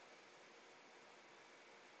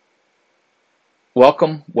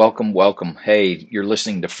Welcome, welcome, welcome. Hey, you're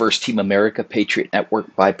listening to First Team America, Patriot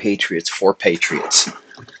Network by Patriots for Patriots.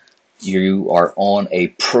 You are on a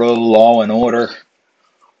pro law and order,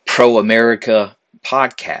 pro America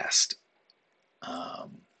podcast.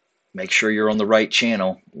 Um, Make sure you're on the right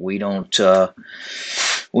channel. We don't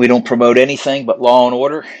promote anything but law and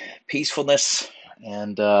order, peacefulness,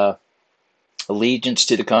 and allegiance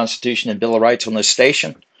to the Constitution and Bill of Rights on this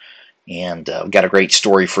station. And we've got a great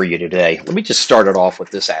story for you today. Let me just start it off with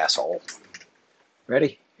this asshole.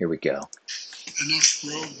 Ready? Here we go. Enough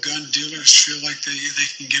rogue gun dealers feel like they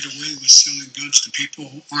can get away with selling guns to people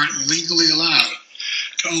who aren't legally allowed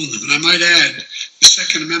to own them. And I might add, the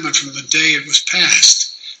Second Amendment from the day it was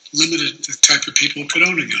passed limited the type of people who could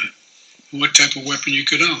own a gun and what type of weapon you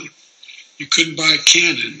could own. You couldn't buy a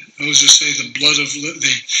cannon. Those who say the blood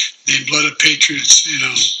of patriots,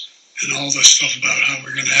 and all this stuff about how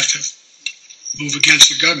we're going to have to move against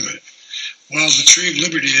the government. Well, the tree of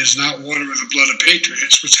liberty is not water with the blood of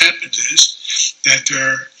patriots. What's happened is that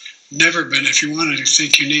there never been, if you wanted to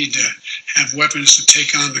think you need to have weapons to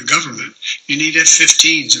take on the government, you need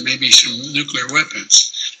F15s and maybe some nuclear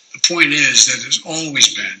weapons. The point is that there's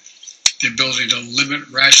always been the ability to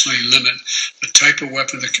rationally limit the type of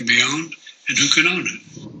weapon that can be owned and who can own it.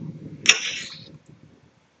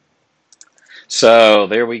 So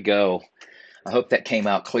there we go. I hope that came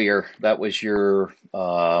out clear. That was your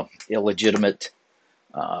illegitimate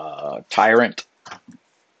tyrant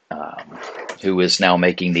who is now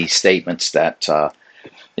making these statements that,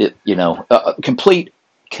 completely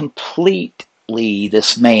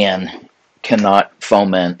this man cannot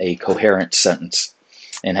foment a coherent sentence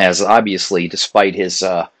and has obviously, despite his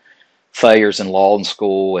failures in law and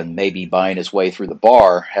school and maybe buying his way through the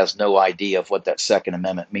bar, has no idea of what that Second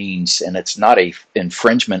Amendment means. And it's not a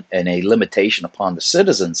infringement and a limitation upon the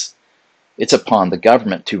citizens. It's upon the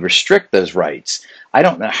government to restrict those rights. I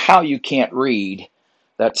don't know how you can't read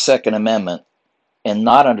that Second Amendment and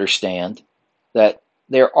not understand that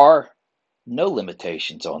there are no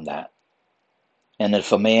limitations on that. And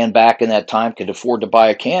if a man back in that time could afford to buy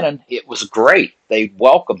a cannon, it was great. They'd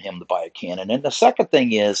welcome him to buy a cannon. And the second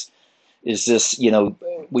thing is this,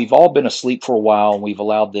 we've all been asleep for a while and we've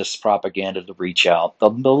allowed this propaganda to reach out.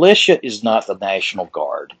 The militia is not the National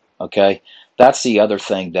Guard, okay? That's the other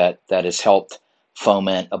thing that has helped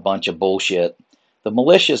foment a bunch of bullshit. The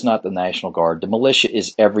militia is not the National Guard. The militia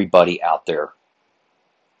is everybody out there.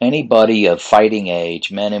 Anybody of fighting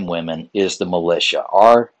age, men and women, is the militia.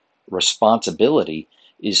 Our responsibility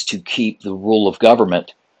is to keep the rule of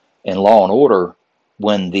government and law and order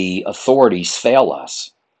when the authorities fail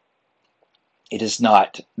us. It is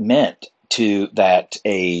not meant that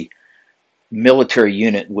a military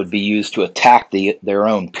unit would be used to attack their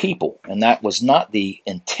own people. And that was not the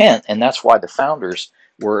intent. And that's why the founders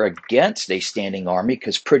were against a standing army,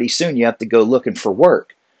 because pretty soon you have to go looking for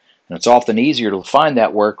work. And it's often easier to find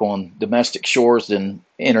that work on domestic shores than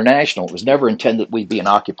international. It was never intended we'd be an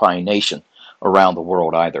occupying nation around the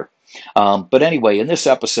world either. But anyway, in this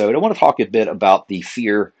episode, I want to talk a bit about the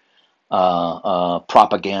fear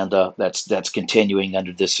propaganda that's continuing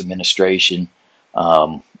under this administration.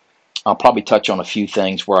 I'll probably touch on a few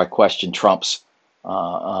things where I question Trump's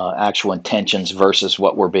actual intentions versus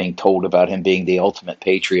what we're being told about him being the ultimate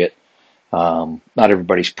patriot. Not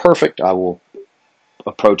everybody's perfect. I will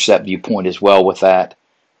approach that viewpoint as well with that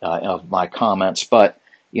of my comments, but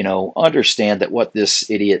understand that what this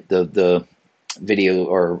idiot, the video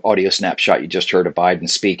or audio snapshot you just heard of Biden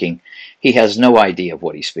speaking, he has no idea of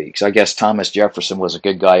what he speaks. I guess Thomas Jefferson was a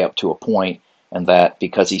good guy up to a point, and that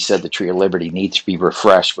because he said the tree of liberty needs to be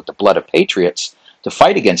refreshed with the blood of patriots to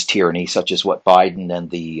fight against tyranny, such as what Biden and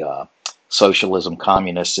the socialism,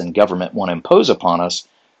 communists, and government want to impose upon us,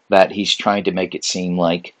 that he's trying to make it seem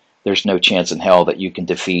like there's no chance in hell that you can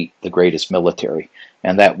defeat the greatest military.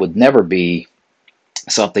 And that would never be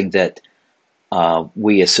something that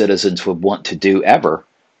we as citizens would want to do ever.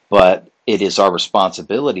 But it is our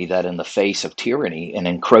responsibility that in the face of tyranny and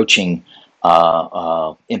encroaching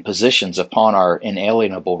impositions upon our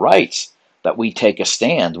inalienable rights, that we take a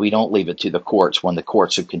stand. We don't leave it to the courts when the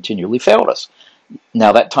courts have continually failed us.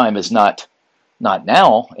 Now, that time is not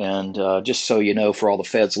now. And just so you know, for all the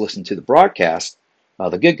feds listening to the broadcast,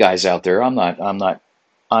 the good guys out there,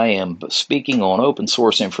 I am speaking on open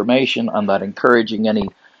source information. I'm not encouraging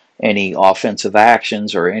any offensive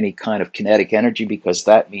actions or any kind of kinetic energy, because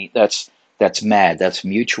that's mad. That's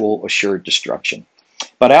mutual assured destruction.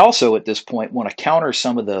 But I also at this point want to counter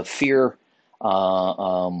some of the fear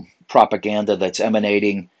propaganda that's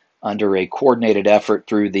emanating under a coordinated effort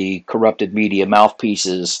through the corrupted media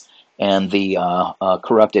mouthpieces and the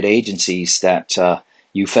corrupted agencies that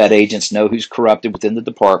You Fed agents know who's corrupted within the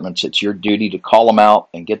departments. It's your duty to call them out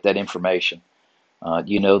and get that information.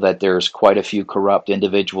 You know that there's quite a few corrupt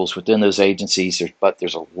individuals within those agencies, but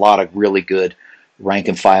there's a lot of really good rank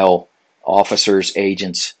and file officers,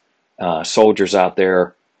 agents, soldiers out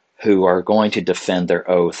there who are going to defend their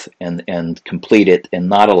oath and complete it and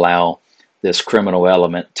not allow this criminal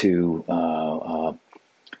element to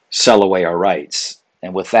sell away our rights.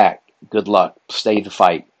 And with that, good luck. Stay the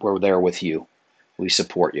fight. We're there with you. We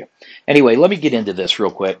support you. Anyway, let me get into this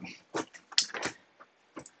real quick.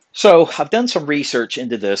 So I've done some research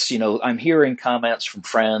into this. I'm hearing comments from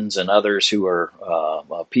friends and others who are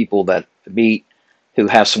people that meet who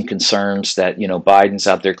have some concerns that, Biden's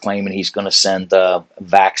out there claiming he's going to send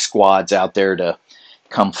vax squads out there to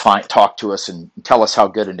come talk to us and tell us how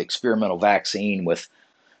good an experimental vaccine with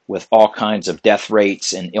all kinds of death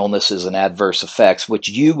rates and illnesses and adverse effects, which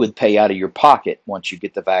you would pay out of your pocket once you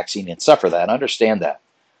get the vaccine and suffer that. Understand that.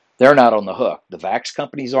 They're not on the hook. The vax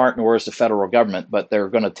companies aren't, nor is the federal government, but they're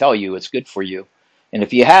going to tell you it's good for you. And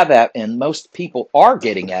if you have that, and most people are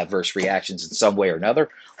getting adverse reactions in some way or another,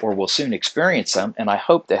 or will soon experience them, and I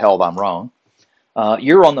hope to hell I'm wrong,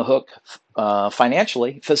 you're on the hook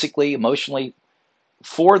financially, physically, emotionally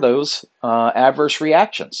for those adverse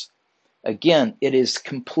reactions. Again, it is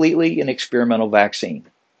completely an experimental vaccine.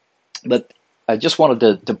 But I just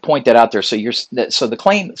wanted to point that out there. So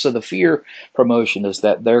the fear promotion is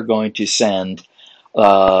that they're going to send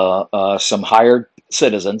some hired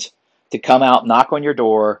citizens to come out, knock on your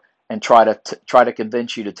door, and try to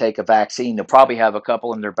convince you to take a vaccine. They'll probably have a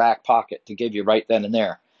couple in their back pocket to give you right then and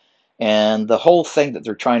there. And the whole thing that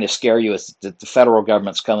they're trying to scare you is that the federal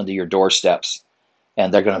government's coming to your doorsteps,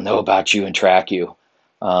 and they're going to know about you and track you.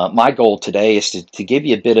 My goal today is to give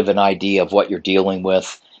you a bit of an idea of what you're dealing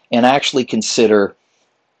with and actually consider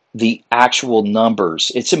the actual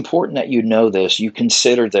numbers. It's important that you know this, you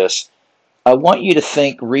consider this. I want you to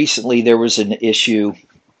think recently there was an issue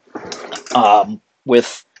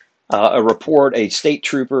with a report. A state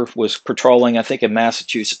trooper was patrolling, I think in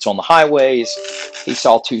Massachusetts, on the highways. He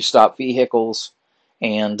saw two stopped vehicles,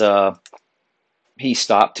 and he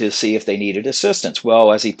stopped to see if they needed assistance.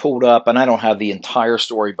 Well, as he pulled up, and I don't have the entire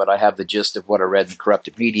story, but I have the gist of what I read in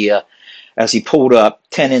corrupted media. As he pulled up,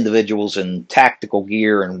 10 individuals in tactical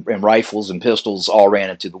gear and rifles and pistols all ran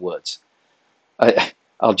into the woods.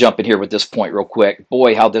 I'll jump in here with this point real quick.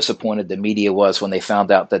 Boy, how disappointed the media was when they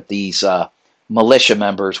found out that these militia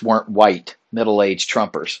members weren't white, middle-aged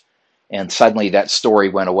Trumpers. And suddenly that story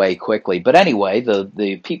went away quickly. But anyway,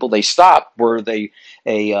 the people they stopped were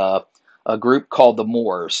a group called the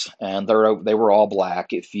Moors, and they were all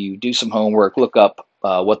black. If you do some homework, look up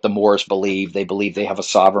what the Moors believe. They believe they have a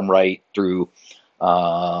sovereign right through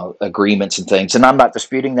agreements and things. And I'm not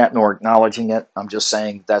disputing that nor acknowledging it. I'm just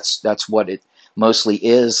saying that's what it mostly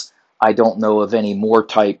is. I don't know of any Moor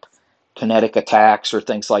type kinetic attacks or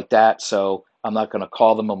things like that, so I'm not going to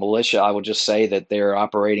call them a militia. I will just say that they're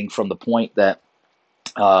operating from the point that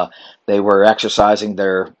they were exercising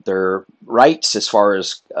their rights as far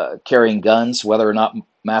as carrying guns. Whether or not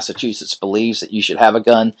Massachusetts believes that you should have a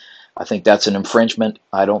gun, I think that's an infringement.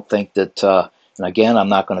 I don't think that, and again, I'm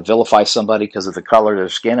not going to vilify somebody because of the color of their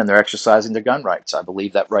skin and they're exercising their gun rights. I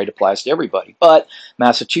believe that right applies to everybody. But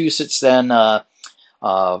Massachusetts then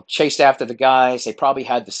chased after the guys. They probably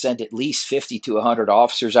had to send at least 50 to 100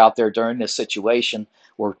 officers out there during this situation.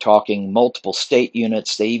 We're talking multiple state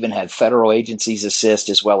units. They even had federal agencies assist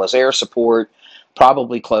as well as air support,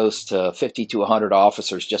 probably close to 50 to 100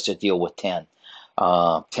 officers just to deal with 10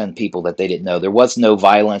 people that they didn't know. There was no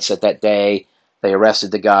violence at that day. They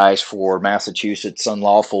arrested the guys for Massachusetts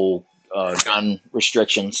unlawful gun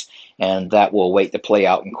restrictions, and that will wait to play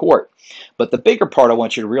out in court. But the bigger part I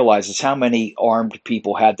want you to realize is how many armed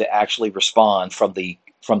people had to actually respond from the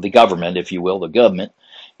government, if you will, the government,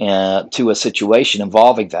 to a situation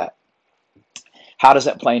involving that. How does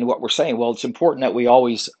that play into what we're saying? Well, it's important that we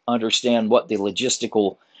always understand what the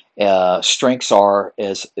logistical strengths are,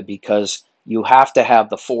 because you have to have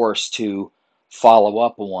the force to follow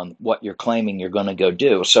up on what you're claiming you're going to go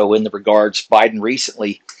do. So in the regards, Biden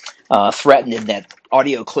recently threatened in that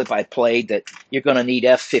audio clip I played that you're going to need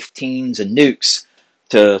F15s and nukes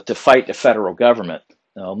to fight the federal government.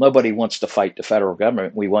 Nobody wants to fight the federal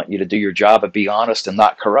government. We want you to do your job and be honest and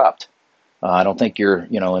not corrupt. I don't think in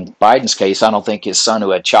Biden's case, I don't think his son, who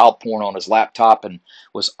had child porn on his laptop and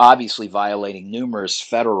was obviously violating numerous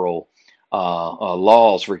federal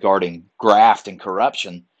laws regarding graft and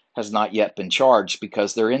corruption, has not yet been charged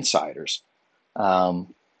because they're insiders. Now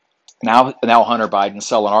Hunter Biden's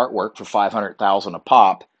selling artwork for $500,000 a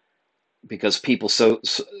pop. because people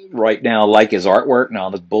right now like his artwork. No,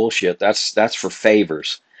 that's bullshit. That's for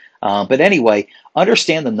favors. But anyway,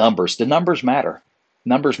 understand the numbers. The numbers matter.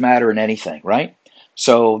 Numbers matter in anything, right?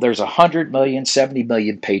 So there's 100 million, 70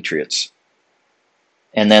 million patriots,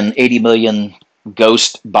 and then 80 million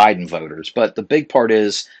ghost Biden voters. But the big part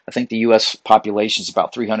is, I think the U.S. population is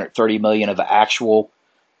about 330 million of actual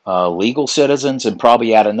legal citizens, and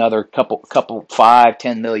probably add another couple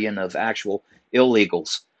 5-10 million of actual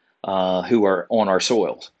illegals who are on our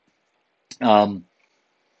soils. Um,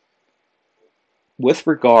 with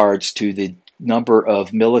regards to the number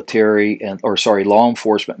of military law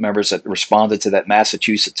enforcement members that responded to that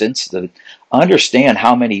Massachusetts incident, understand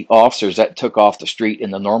how many officers that took off the street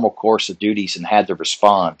in the normal course of duties and had to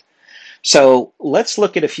respond. So let's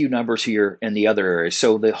look at a few numbers here in the other areas.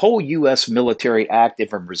 So the whole U.S. military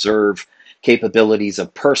active and reserve capabilities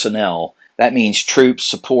of personnel, that means troops,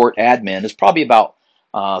 support, admin, is probably about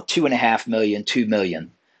 2.5 million, 2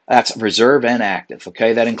 million. That's reserve and active,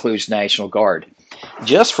 okay? That includes National Guard.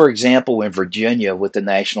 Just for example, in Virginia with the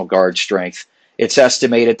National Guard strength, it's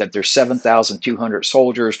estimated that there's 7,200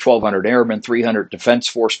 soldiers, 1,200 airmen, 300 Defense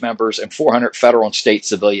Force members, and 400 federal and state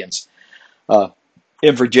civilians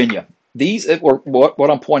in Virginia.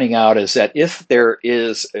 What I'm pointing out is that if there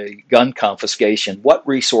is a gun confiscation, what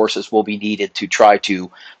resources will be needed to try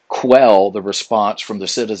to quell the response from the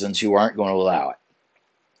citizens who aren't going to allow it?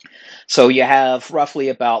 So you have roughly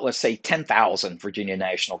about, let's say, 10,000 Virginia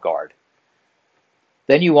National Guard.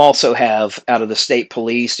 Then you also have, out of the state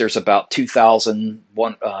police, there's about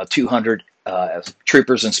 2,200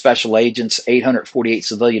 troopers and special agents, 848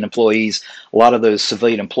 civilian employees. A lot of those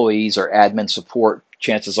civilian employees are admin support.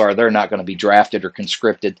 Chances are they're not going to be drafted or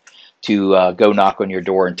conscripted to go knock on your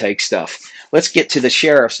door and take stuff. Let's get to the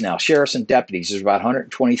sheriffs now. Sheriffs and deputies. There's about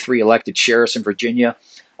 123 elected sheriffs in Virginia,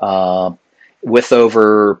 with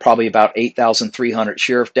over probably about 8,300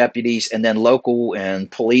 sheriff deputies, and then local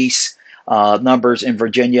and police numbers in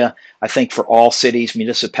Virginia. I think for all cities,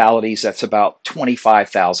 municipalities, that's about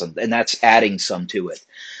 25,000, and that's adding some to it.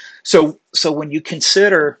 So when you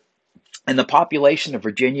consider, and the population of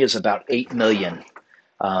Virginia is about 8 million.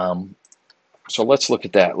 So let's look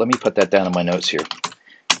at that. Let me put that down in my notes here.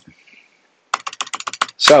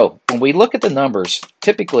 So when we look at the numbers,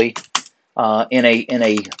 typically in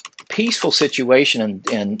a peaceful situation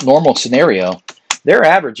and normal scenario, they're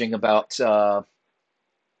averaging about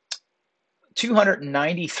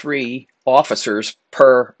 293 officers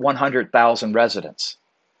per 100,000 residents.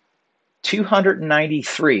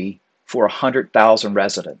 293 for 100,000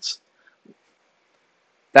 residents.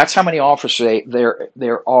 That's how many officers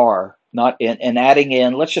there are. Not in, and adding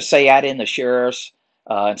in, let's just say add in the sheriffs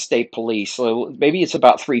and state police. So maybe it's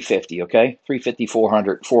about 350, okay? 350,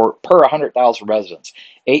 400 per 100,000 residents.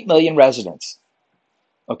 8 million residents,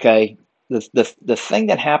 okay? The thing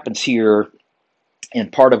that happens here,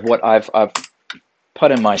 and part of what I've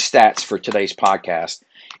put in my stats for today's podcast,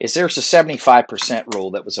 is there's a 75%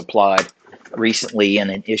 rule that was applied recently in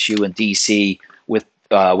an issue in D.C. with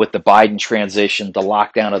the Biden transition, the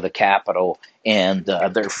lockdown of the Capitol, and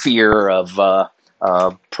their fear of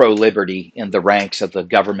pro-liberty in the ranks of the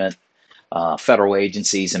government, federal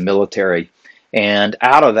agencies, and military. And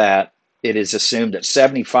out of that, it is assumed that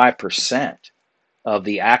 75% of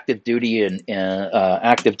the active duty and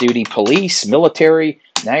active duty police, military,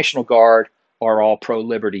 National Guard are all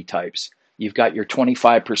pro-liberty types. You've got your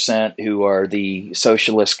 25% who are the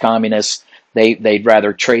socialist communists. They'd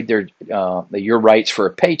rather trade your rights for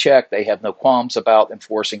a paycheck. They have no qualms about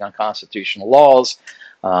enforcing unconstitutional laws.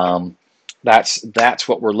 That's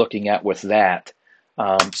what we're looking at with that.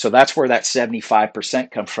 So that's where that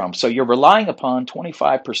 75% comes from. So you're relying upon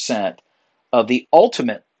 25% of the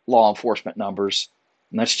ultimate law enforcement numbers,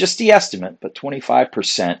 and that's just the estimate, but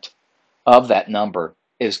 25% of that number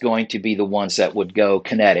is going to be the ones that would go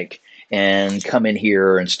kinetic and come in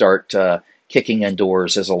here and start kicking in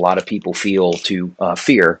doors, as a lot of people feel to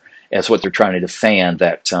fear, as what they're trying to defend,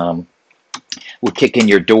 that would kick in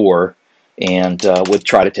your door and would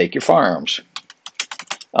try to take your firearms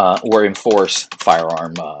or enforce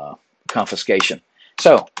firearm confiscation.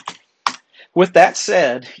 So with that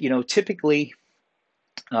said, typically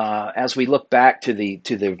as we look back to the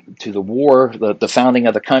war, the founding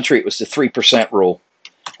of the country, it was the 3% rule.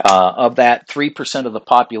 Of that, 3% of the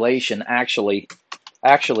population actually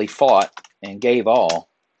fought and gave all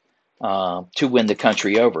to win the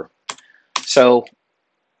country over. So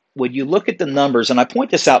when you look at the numbers, and I point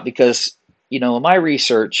this out because, in my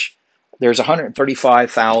research, there's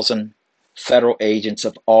 135,000 federal agents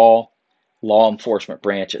of all law enforcement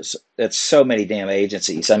branches. It's so many damn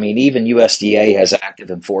agencies. I mean, even USDA has active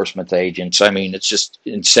enforcement agents. I mean, it's just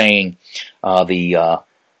insane the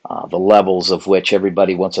levels of which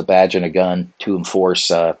everybody wants a badge and a gun to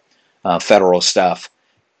enforce federal stuff.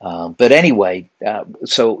 But anyway,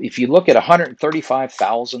 so if you look at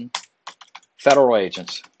 135,000 federal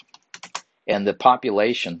agents and the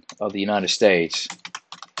population of the United States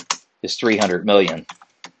is 300 million,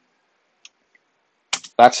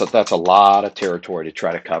 that's a lot of territory to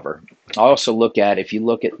try to cover. I also look at, if you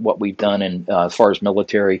look at what we've done in as far as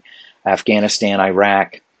military, Afghanistan,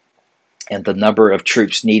 Iraq, and the number of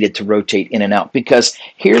troops needed to rotate in and out. Because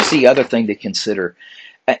here's the other thing to consider,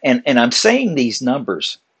 and I'm saying these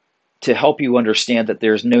numbers to help you understand that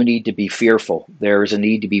there's no need to be fearful. There is a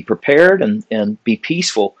need to be prepared and be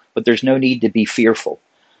peaceful, but there's no need to be fearful.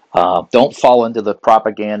 Don't fall into the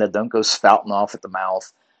propaganda. Don't go spouting off at the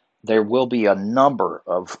mouth. There will be a number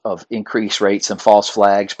of increased rates and false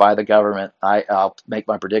flags by the government. I'll make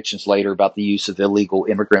my predictions later about the use of illegal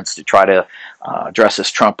immigrants to try to dress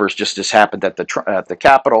as Trumpers, just as happened at the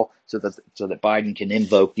Capitol, so that Biden can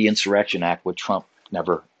invoke the Insurrection Act, which Trump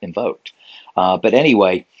never invoked. But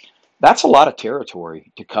anyway, that's a lot of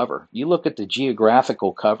territory to cover. You look at the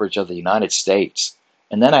geographical coverage of the United States,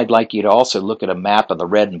 and then I'd like you to also look at a map of the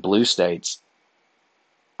red and blue states.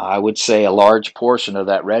 I would say a large portion of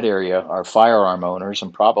that red area are firearm owners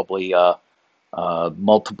and probably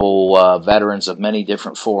multiple veterans of many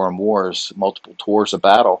different foreign wars, multiple tours of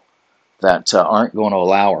battle that aren't going to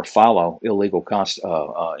allow or follow illegal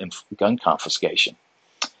gun confiscation.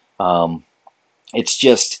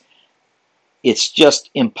 It's just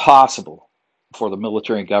impossible for the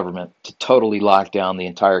military and government to totally lock down the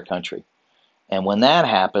entire country. And when that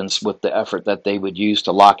happens, with the effort that they would use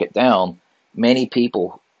to lock it down, many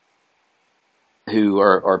people who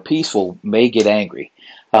are peaceful may get angry.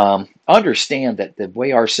 Understand that the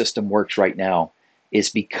way our system works right now is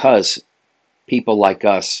because people like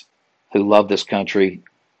us who love this country,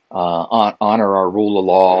 honor our rule of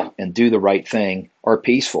law, and do the right thing are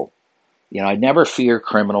peaceful. You know, I never fear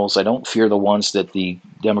criminals. I don't fear the ones that the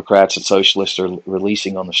Democrats and socialists are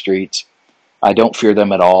releasing on the streets. I don't fear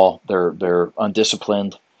them at all. They're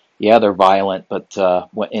undisciplined. Yeah, they're violent, but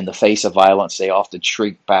in the face of violence, they often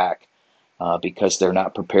shrink back because they're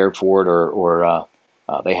not prepared for it or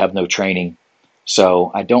they have no training.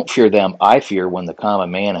 So I don't fear them. I fear when the common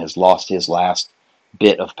man has lost his last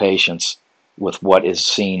bit of patience with what is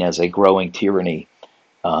seen as a growing tyranny.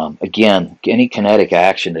 Again, any kinetic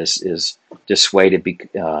action is dissuaded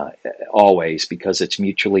always, because it's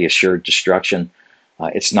mutually assured destruction.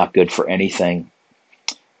 It's not good for anything.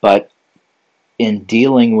 But in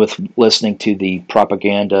dealing with listening to the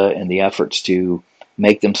propaganda and the efforts to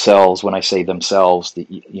make themselves, when I say themselves,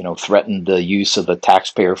 threaten the use of the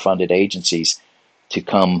taxpayer-funded agencies to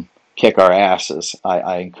come kick our asses,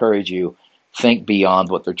 I encourage you, think beyond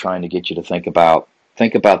what they're trying to get you to think about.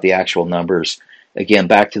 Think about the actual numbers. Again,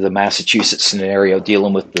 back to the Massachusetts scenario,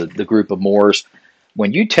 dealing with the group of Moors.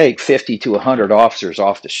 When you take 50 to 100 officers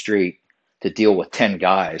off the street to deal with 10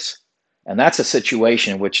 guys, and that's a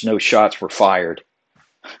situation in which no shots were fired,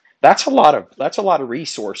 that's a lot of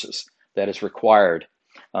resources that is required.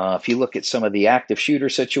 If you look at some of the active shooter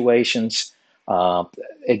situations,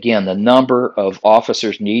 again, the number of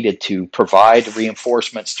officers needed to provide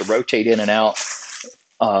reinforcements to rotate in and out,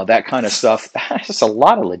 that kind of stuff, that's a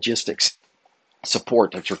lot of logistics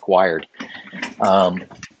support that's required.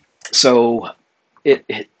 So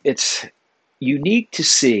it's unique to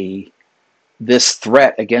see this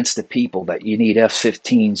threat against the people that you need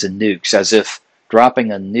F-15s and nukes, as if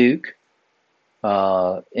dropping a nuke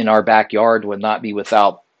in our backyard would not be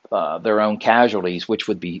without their own casualties, which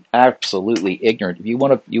would be absolutely ignorant. If you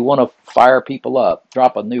want to fire people up,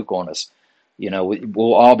 drop a nuke on us.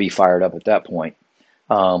 We'll all be fired up at that point.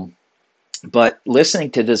 But listening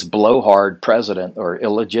to this blowhard president or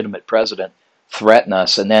illegitimate president threaten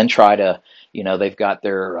us, and then try to, they've got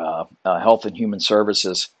their Health and Human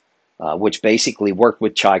Services, which basically worked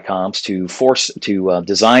with Chi-Coms to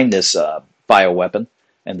design this bioweapon,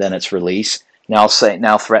 and then its release. Now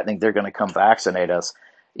threatening they're going to come vaccinate us.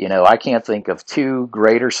 I can't think of two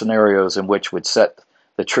greater scenarios in which would set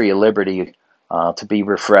the tree of liberty to be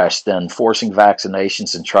refreshed than forcing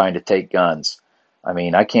vaccinations and trying to take guns. I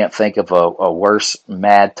mean, I can't think of a worse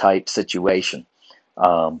mad type situation.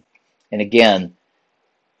 And again,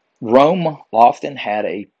 Rome often had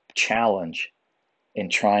a challenge in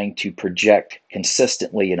trying to project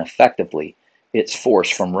consistently and effectively its force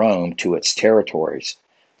from Rome to its territories.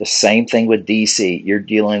 The same thing with DC. You're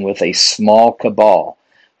dealing with a small cabal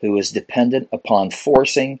who is dependent upon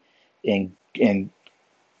forcing and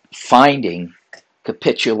finding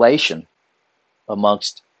capitulation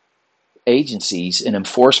amongst agencies and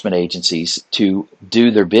enforcement agencies to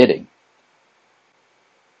do their bidding.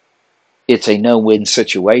 It's a no-win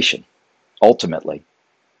situation, ultimately.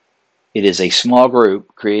 It is a small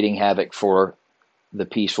group creating havoc for the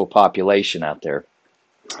peaceful population out there.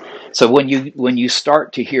 So when you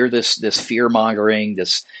start to hear this fear mongering,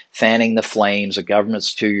 this fanning the flames, the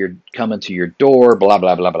government's coming to your door, blah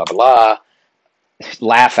blah blah blah blah,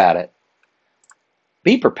 laugh at it.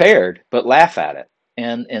 Be prepared, but laugh at it.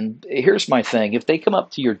 And here's my thing: if they come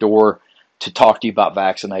up to your door to talk to you about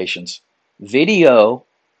vaccinations, video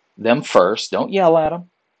them first. Don't yell at them,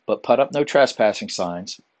 but put up no trespassing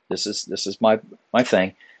signs. This is my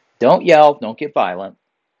thing. Don't yell. Don't get violent.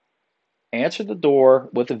 Answer the door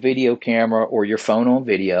with a video camera or your phone on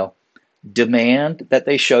video. Demand that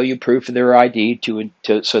they show you proof of their ID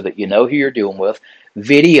so that you know who you're dealing with.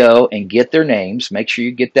 Video and get their names. Make sure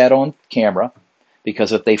you get that on camera,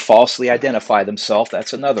 because if they falsely identify themselves,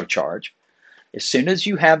 that's another charge. As soon as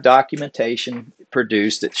you have documentation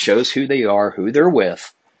produced that shows who they are, who they're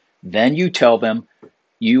with, then you tell them,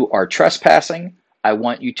 you are trespassing. I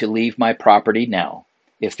want you to leave my property now.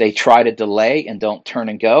 If they try to delay and don't turn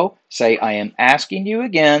and go, say, I am asking you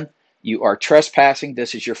again. You are trespassing.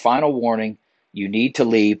 This is your final warning. You need to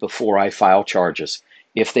leave before I file charges.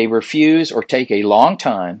 If they refuse or take a long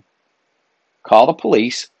time, call the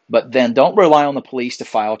police, but then don't rely on the police to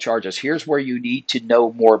file charges. Here's where you need to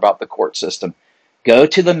know more about the court system. Go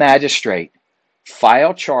to the magistrate.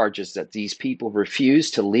 File charges that these people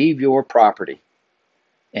refuse to leave your property,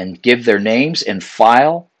 and give their names and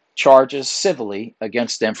file charges civilly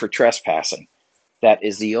against them for trespassing. That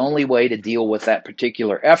is the only way to deal with that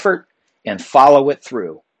particular effort, and follow it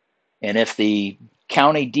through. And if the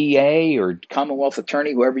county DA or Commonwealth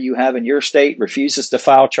attorney, whoever you have in your state, refuses to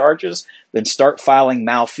file charges, then start filing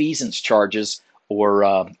malfeasance charges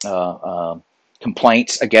or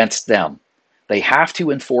complaints against them. They have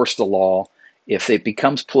to enforce the law. If it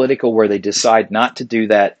becomes political where they decide not to do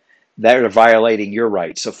that, they're violating your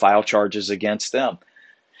rights, so file charges against them.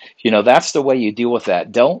 That's the way you deal with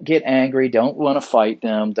that. Don't get angry. Don't want to fight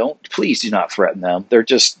them. Please do not threaten them. They're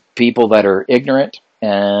just people that are ignorant,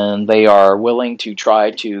 and they are willing to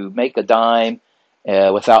try to make a dime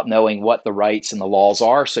without knowing what the rights and the laws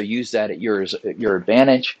are. So use that at your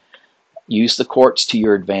advantage. Use the courts to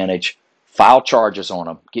your advantage. File charges on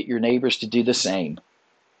them. Get your neighbors to do the same.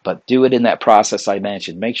 But do it in that process I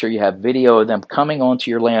mentioned. Make sure you have video of them coming onto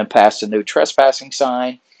your land past a no trespassing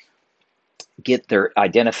sign. Get their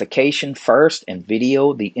identification first and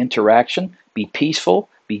video the interaction. Be peaceful,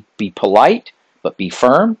 be polite, but be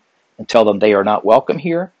firm, and tell them they are not welcome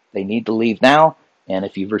here. They need to leave now. And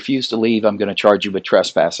if you refuse to leave, I'm going to charge you with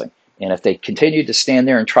trespassing. And if they continue to stand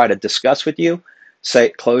there and try to discuss with you,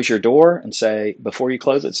 close your door and say, before you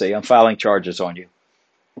close it, say, I'm filing charges on you.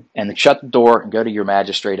 And then shut the door and go to your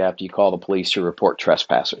magistrate after you call the police to report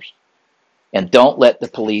trespassers. And don't let the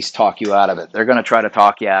police talk you out of it. They're going to try to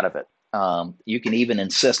talk you out of it. You can even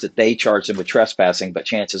insist that they charge them with trespassing, but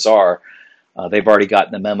chances are they've already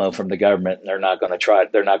gotten the memo from the government, and they're not going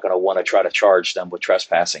to want to try to charge them with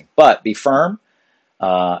trespassing. But be firm.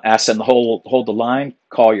 Ask them to hold the line.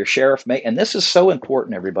 Call your sheriff. And this is so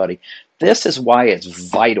important, everybody. This is why it's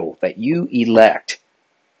vital that you elect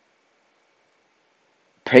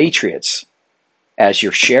patriots as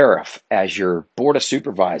your sheriff, as your board of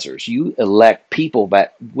supervisors. You elect people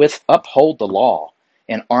that uphold the law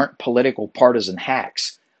and aren't political partisan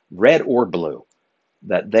hacks, red or blue,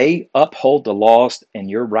 that they uphold the laws and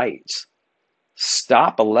your rights.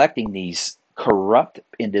 Stop electing these corrupt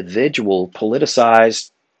individual,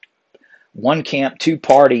 politicized, one camp, two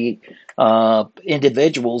party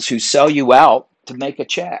individuals who sell you out to make a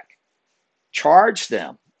check. Charge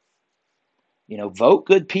them. Vote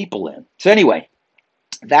good people in. So anyway,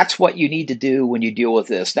 that's what you need to do when you deal with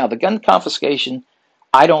this. Now, the gun confiscation,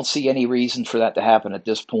 I don't see any reason for that to happen at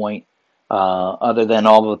this point, other than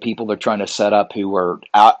all of the people they're trying to set up who were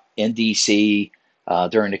out in D.C.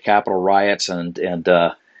 During the Capitol riots, and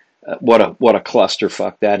what a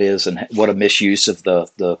clusterfuck that is, and what a misuse of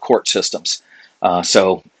the court systems. But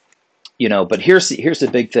here's the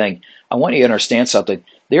big thing. I want you to understand something.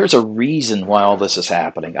 There's a reason why all this is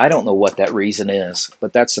happening. I don't know what that reason is,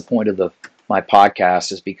 but that's the point of my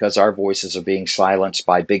podcast, is because our voices are being silenced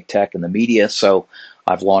by big tech and the media. So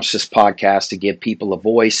I've launched this podcast to give people a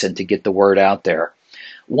voice and to get the word out there.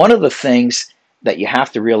 One of the things that you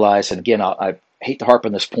have to realize, and again, I hate to harp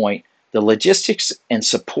on this point, the logistics and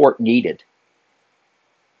support needed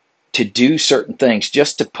to do certain things,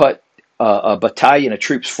 just to put a battalion of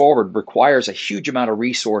troops forward, requires a huge amount of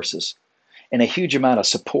resources. and a huge amount of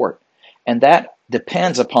support. And that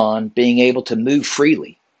depends upon being able to move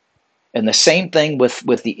freely. And the same thing with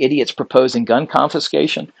the idiots proposing gun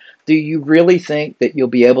confiscation. Do you really think that you'll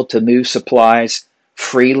be able to move supplies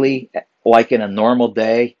freely like in a normal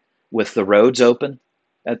day with the roads open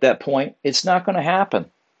at that point? It's not going to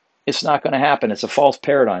happen. It's not going to happen. It's a false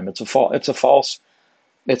paradigm. It's a false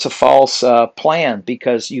plan,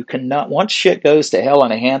 because you cannot. Once shit goes to hell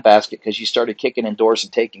in a handbasket because you started kicking in doors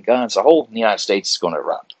and taking guns, the whole United States is going to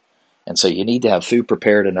erupt. And so you need to have food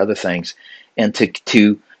prepared and other things. And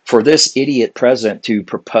to for this idiot president to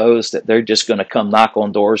propose that they're just going to come knock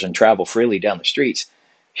on doors and travel freely down the streets,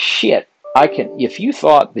 shit. If you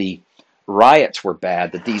thought the riots were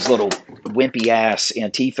bad that these little wimpy ass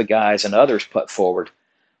Antifa guys and others put forward,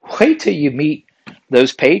 wait till you meet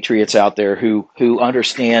those patriots out there who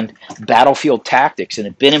understand battlefield tactics and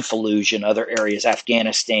have been in Fallujah and other areas,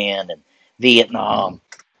 Afghanistan and Vietnam.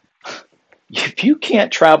 If you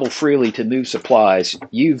can't travel freely to move supplies,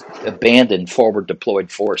 you've abandoned forward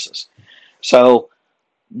deployed forces. So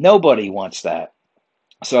nobody wants that.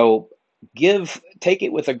 So take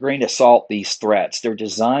it with a grain of salt, these threats. They're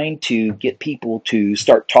designed to get people to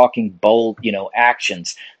start talking bold,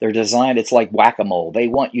 actions. They're designed, it's like whack-a-mole. They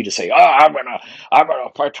want you to say, I'm gonna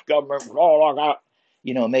fight the government,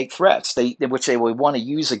 make threats, which they would want to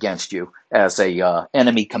use against you as a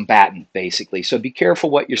enemy combatant, basically. So be careful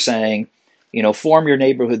what you're saying. Form your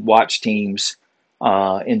neighborhood watch teams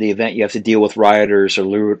in the event you have to deal with rioters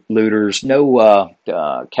or looters. No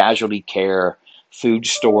casualty care, food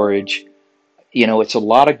storage. It's a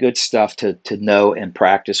lot of good stuff to know and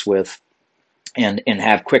practice with, and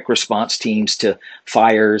have quick response teams to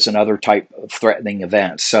fires and other type of threatening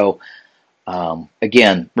events. So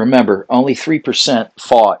again, remember, only 3%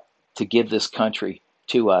 fought to give this country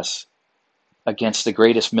to us against the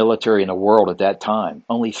greatest military in the world at that time.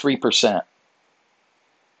 Only 3%.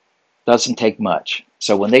 Doesn't take much.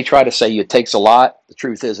 So when they try to say it takes a lot, the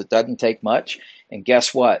truth is it doesn't take much. And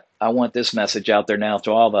guess what? I want this message out there now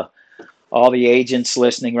to all the agents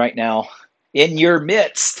listening right now. In your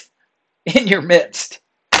midst,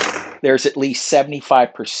 there's at least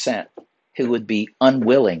 75% who would be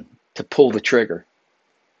unwilling to pull the trigger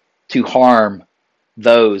to harm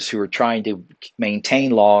those who are trying to maintain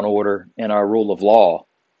law and order and our rule of law.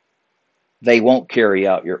 They won't carry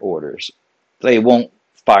out your orders. They won't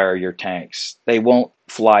fire your tanks. They won't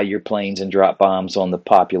fly your planes and drop bombs on the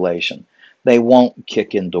population. They won't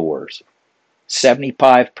kick in doors.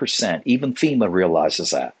 75%. Even FEMA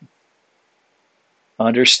realizes that.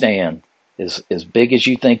 Understand, as big as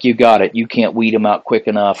you think you got it, you can't weed them out quick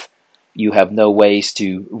enough. You have no ways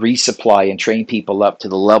to resupply and train people up to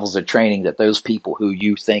the levels of training that those people who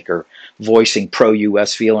you think are voicing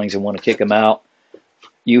pro-U.S. feelings and want to kick them out,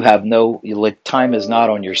 time is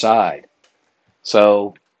not on your side.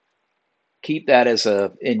 So keep that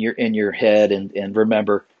in your head, and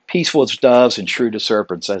remember, peaceful as doves and shrewd as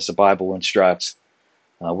serpents, as the Bible instructs.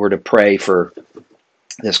 We're to pray for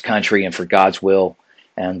this country and for God's will,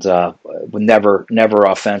 and never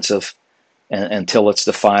offensive until it's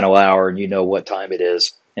the final hour and you know what time it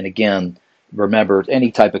is. And again, remember,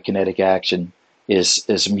 any type of kinetic action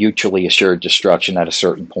is mutually assured destruction at a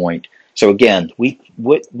certain point. So again,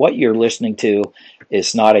 what you're listening to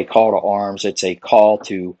is not a call to arms. It's a call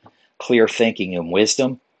to clear thinking and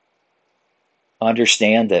wisdom.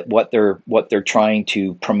 Understand that what they're trying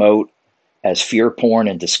to promote as fear porn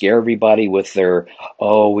and to scare everybody with their,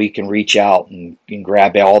 we can reach out and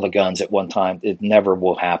grab all the guns at one time. It never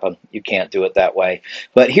will happen. You can't do it that way.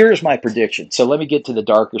 But here's my prediction. So let me get to the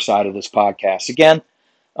darker side of this podcast. Again,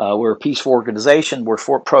 we're a peaceful organization. We're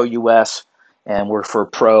for pro-U.S. and we're for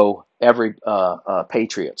pro-every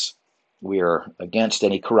patriots. We are against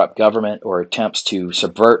any corrupt government or attempts to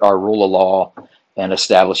subvert our rule of law and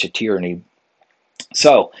establish a tyranny.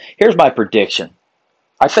 So here's my prediction.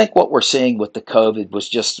 I think what we're seeing with the COVID was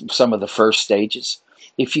just some of the first stages.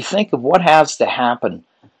 If you think of what has to happen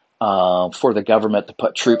for the government to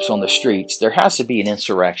put troops on the streets, there has to be an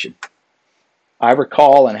insurrection. I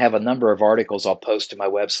recall and have a number of articles I'll post to my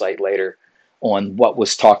website later on what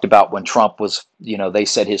was talked about when Trump was, they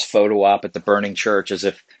said his photo op at the burning church, as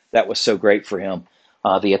if that was so great for him.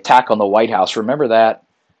 The attack on the White House, remember that?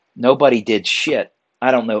 Nobody did shit.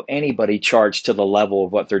 I don't know anybody charged to the level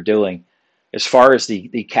of what they're doing. As far as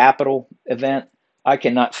the Capitol event, I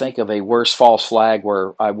cannot think of a worse false flag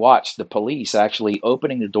where I watched the police actually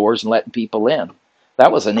opening the doors and letting people in.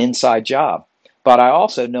 That was an inside job. But I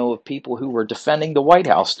also know of people who were defending the White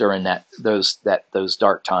House during those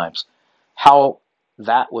dark times. How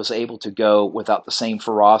that was able to go without the same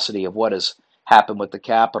ferocity of what has happened with the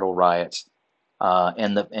Capitol riots.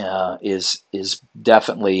 and is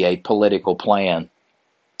definitely a political plan.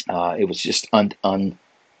 It was just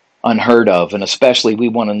unheard of, and especially we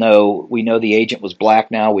know the agent was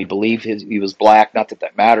black now. We believe he was black. Not that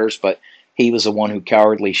that matters, but he was the one who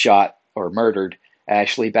cowardly shot or murdered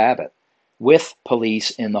Ashley Babbitt with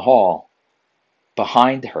police in the hall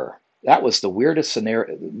behind her. That was the weirdest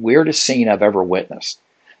scenario, weirdest scene I've ever witnessed.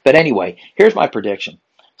 But anyway, here's my prediction.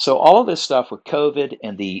 So all of this stuff with COVID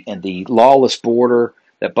and the lawless border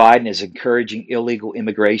that Biden is encouraging illegal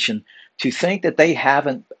immigration, to think that they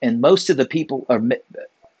haven't, and most of the people are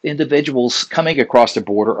individuals coming across the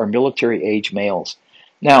border are military age males.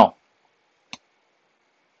 Now,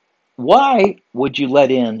 why would you let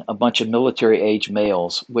in a bunch of military age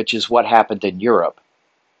males, which is what happened in Europe?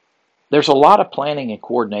 There's a lot of planning and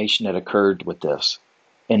coordination that occurred with this,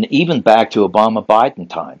 and even back to Obama Biden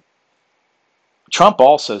time. Trump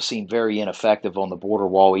also seemed very ineffective on the border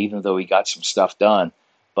wall, even though he got some stuff done,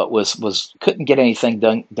 but couldn't get anything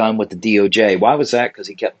done with the DOJ. Why was that? Because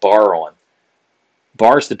he kept Barr on.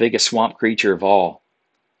 Barr's the biggest swamp creature of all,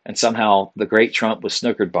 and somehow the great Trump was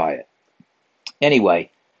snookered by it. Anyway,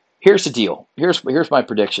 here's the deal. Here's my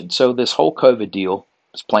prediction. So this whole COVID deal,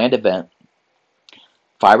 this planned event,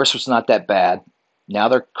 virus was not that bad. Now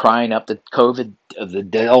they're crying up the COVID, the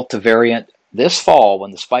Delta variant. This fall,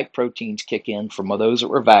 when the spike proteins kick in from those that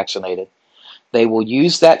were vaccinated, they will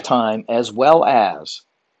use that time, as well as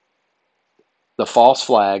the false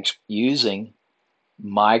flags, using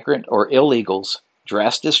migrant or illegals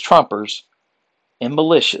dressed as Trumpers and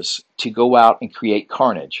militias to go out and create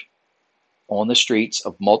carnage on the streets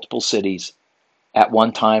of multiple cities at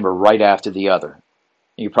one time or right after the other.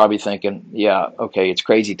 You're probably thinking, yeah, okay, it's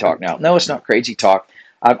crazy talk now. No, it's not crazy talk.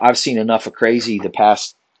 I've seen enough of crazy the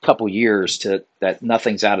past couple years that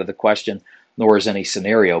nothing's out of the question, nor is any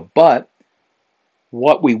scenario. But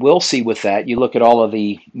what we will see with that, you look at all of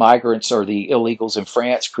the migrants or the illegals in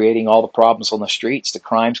France creating all the problems on the streets, the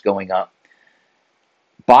crimes going up.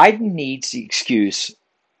 Biden needs the excuse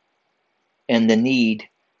and the need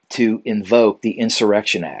to invoke the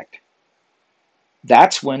Insurrection Act.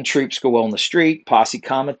 That's when troops go on the street, posse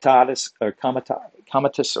comitatus, or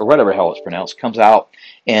whatever the hell it's pronounced, comes out,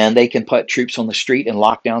 and they can put troops on the street and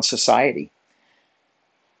lock down society.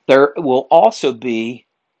 There will also be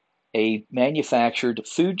a manufactured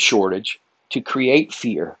food shortage to create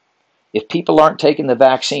fear. If people aren't taking the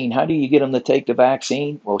vaccine, how do you get them to take the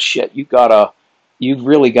vaccine? Well, shit, you've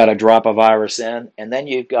really got to drop a virus in, and then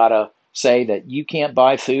you've got to say that you can't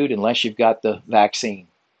buy food unless you've got the vaccine.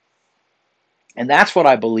 And that's what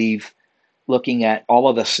I believe, looking at all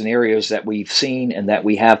of the scenarios that we've seen and that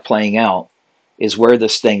we have playing out, is where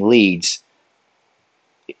this thing leads.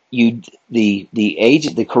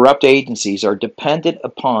 The corrupt agencies are dependent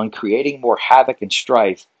upon creating more havoc and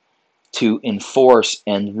strife to enforce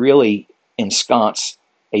and really ensconce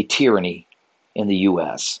a tyranny in the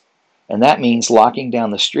U.S. And that means locking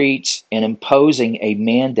down the streets and imposing a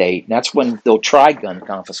mandate. And that's when they'll try gun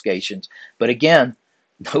confiscations. But again,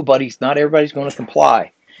 not everybody's going to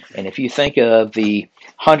comply. And if you think of the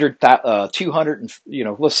 200,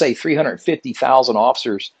 let's say 350,000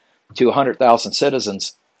 officers to 100,000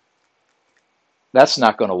 citizens, that's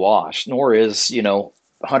not going to wash. Nor is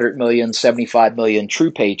 100 million, 75 million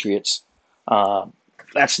true patriots.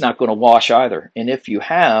 That's not going to wash either. And if you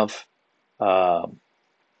have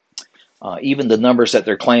even the numbers that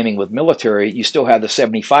they're claiming with military, you still have the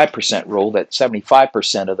 75% rule, that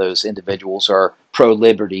 75% of those individuals are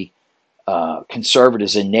pro-liberty,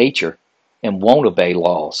 conservatives in nature, and won't obey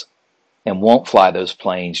laws, and won't fly those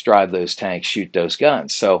planes, drive those tanks, shoot those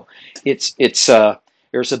guns. So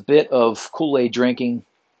there's a bit of Kool-Aid drinking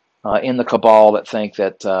in the cabal that think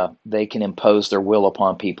that they can impose their will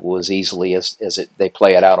upon people as easily as they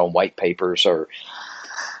play it out on white papers,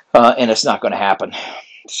 and it's not going to happen.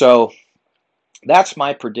 So that's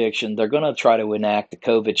my prediction. They're going to try to enact the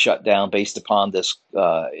COVID shutdown based upon this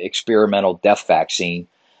experimental death vaccine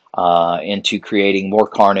into creating more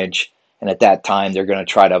carnage. And at that time, they're going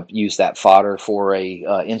to try to use that fodder for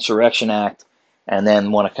a Insurrection Act, and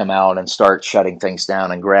then want to come out and start shutting things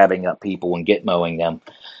down and grabbing up people and gitmoing them.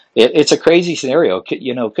 It's a crazy scenario.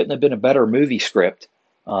 Couldn't have been a better movie script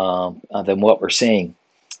than what we're seeing.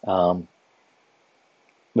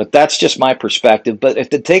 But that's just my perspective. But if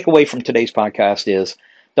the takeaway from today's podcast is,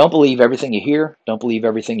 don't believe everything you hear. Don't believe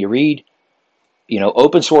everything you read.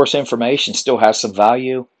 Open source information still has some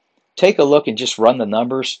value. Take a look and just run the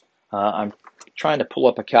numbers. I'm trying to pull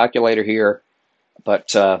up a calculator here, but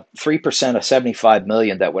 3% of 75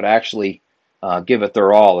 million that would actually give it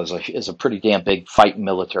their all is a pretty damn big fighting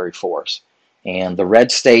military force. And the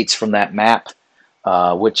red states from that map,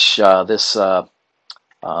 which this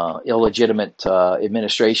illegitimate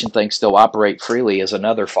administration thinks they'll operate freely is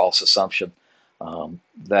another false assumption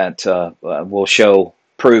that will show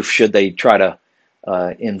proof should they try to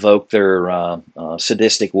invoke their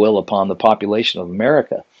sadistic will upon the population of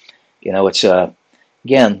America. It's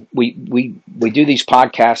again, we do these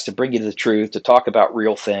podcasts to bring you the truth, to talk about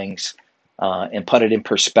real things, and put it in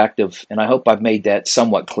perspective. And I hope I've made that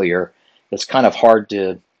somewhat clear. It's kind of hard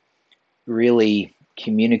to really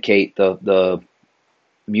communicate the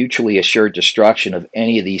mutually assured destruction of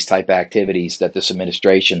any of these type activities that this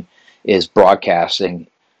administration is broadcasting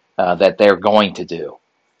that they're going to do.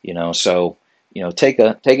 So take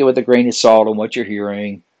it with a grain of salt on what you're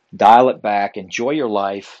hearing. Dial it back. Enjoy your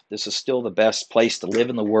life. This is still the best place to live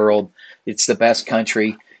in the world. It's the best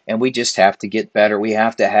country, and we just have to get better. We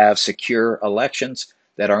have to have secure elections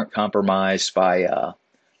that aren't compromised by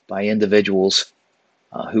individuals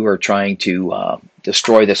who are trying to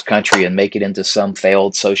destroy this country and make it into some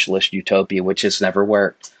failed socialist utopia, which has never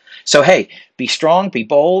worked. So, hey, be strong, be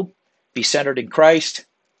bold, be centered in Christ.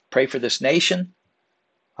 Pray for this nation.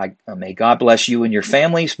 May God bless you and your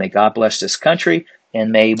families. May God bless this country.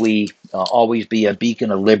 And may we always be a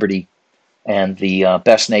beacon of liberty and the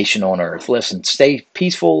best nation on earth. Listen, stay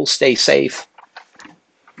peaceful, stay safe.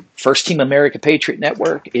 First Team America Patriot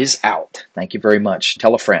Network is out. Thank you very much.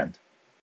 Tell a friend.